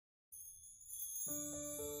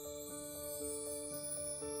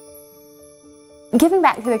Giving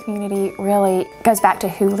back to the community really goes back to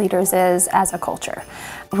who Leaders is as a culture.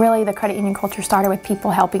 Really, the credit union culture started with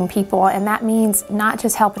people helping people, and that means not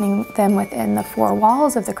just helping them within the four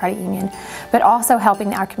walls of the credit union, but also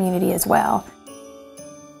helping our community as well.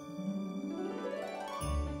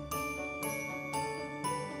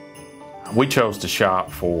 We chose to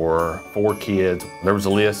shop for 4 kids. There was a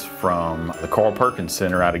list from the Carl Perkins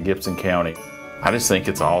Center out of Gibson County. I just think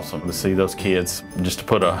it's awesome to see those kids, just to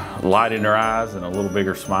put a light in their eyes and a little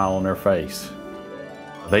bigger smile on their face.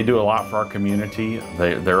 They do a lot for our community.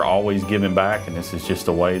 They're always giving back, and this is just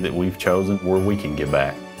a way that we've chosen where we can give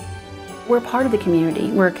back. We're part of the community.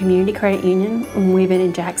 We're a community credit union. We've been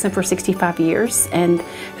in Jackson for 65 years, and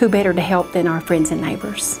who better to help than our friends and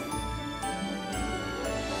neighbors?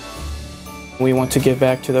 We want to give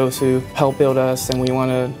back to those who help build us, and we want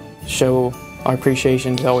to show our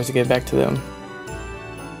appreciation to always give back to them.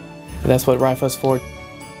 That's what Rife us for.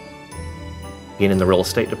 Being in the real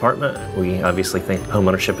estate department, we obviously think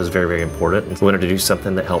homeownership is very, very important. We wanted to do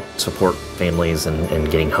something that helped support families and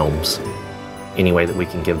getting homes. Any way that we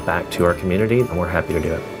can give back to our community, and we're happy to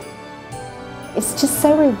do it. It's just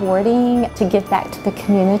so rewarding to give back to the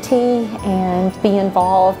community and be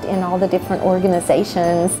involved in all the different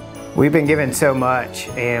organizations. We've been given so much,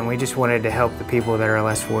 and we just wanted to help the people that are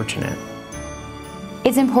less fortunate.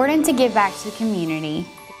 It's important to give back to the community.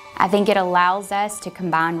 I think it allows us to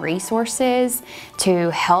combine resources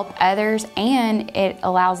to help others, and it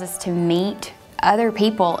allows us to meet other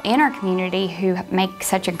people in our community who make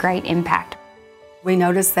such a great impact. We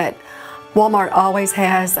noticed that Walmart always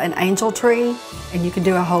has an angel tree, and you can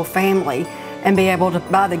do a whole family and be able to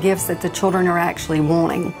buy the gifts that the children are actually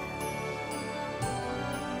wanting.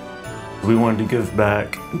 We wanted to give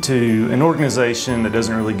back to an organization that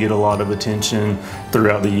doesn't really get a lot of attention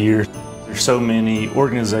throughout the year. There's so many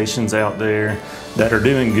organizations out there that are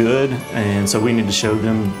doing good, and so we need to show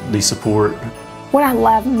them the support. What I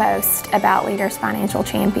love most about Leaders Financial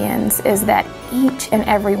Champions is that each and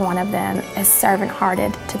every one of them is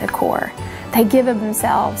servant-hearted to the core. They give of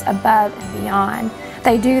themselves above and beyond.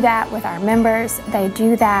 They do that with our members, they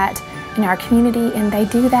do that in our community, and they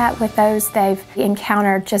do that with those they've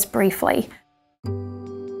encountered just briefly.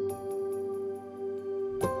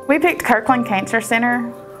 We picked Kirkland Cancer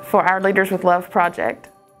Center for our Leaders with Love project.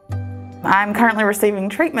 I'm currently receiving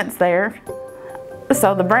treatments there,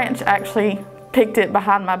 so the branch actually picked it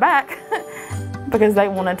behind my back because they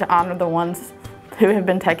wanted to honor the ones who have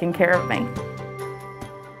been taking care of me.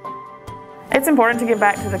 It's important to give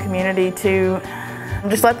back to the community, to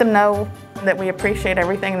just let them know that we appreciate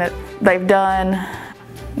everything that they've done,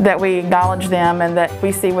 that we acknowledge them, and that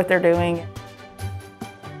we see what they're doing.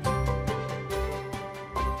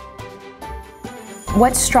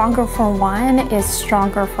 What's stronger for one is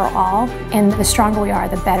stronger for all, and the stronger we are,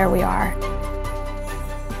 the better we are.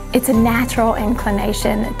 It's a natural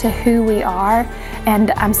inclination to who we are,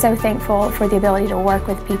 and I'm so thankful for the ability to work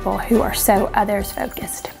with people who are so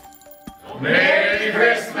others-focused. Merry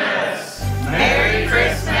Christmas! Merry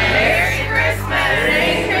Christmas!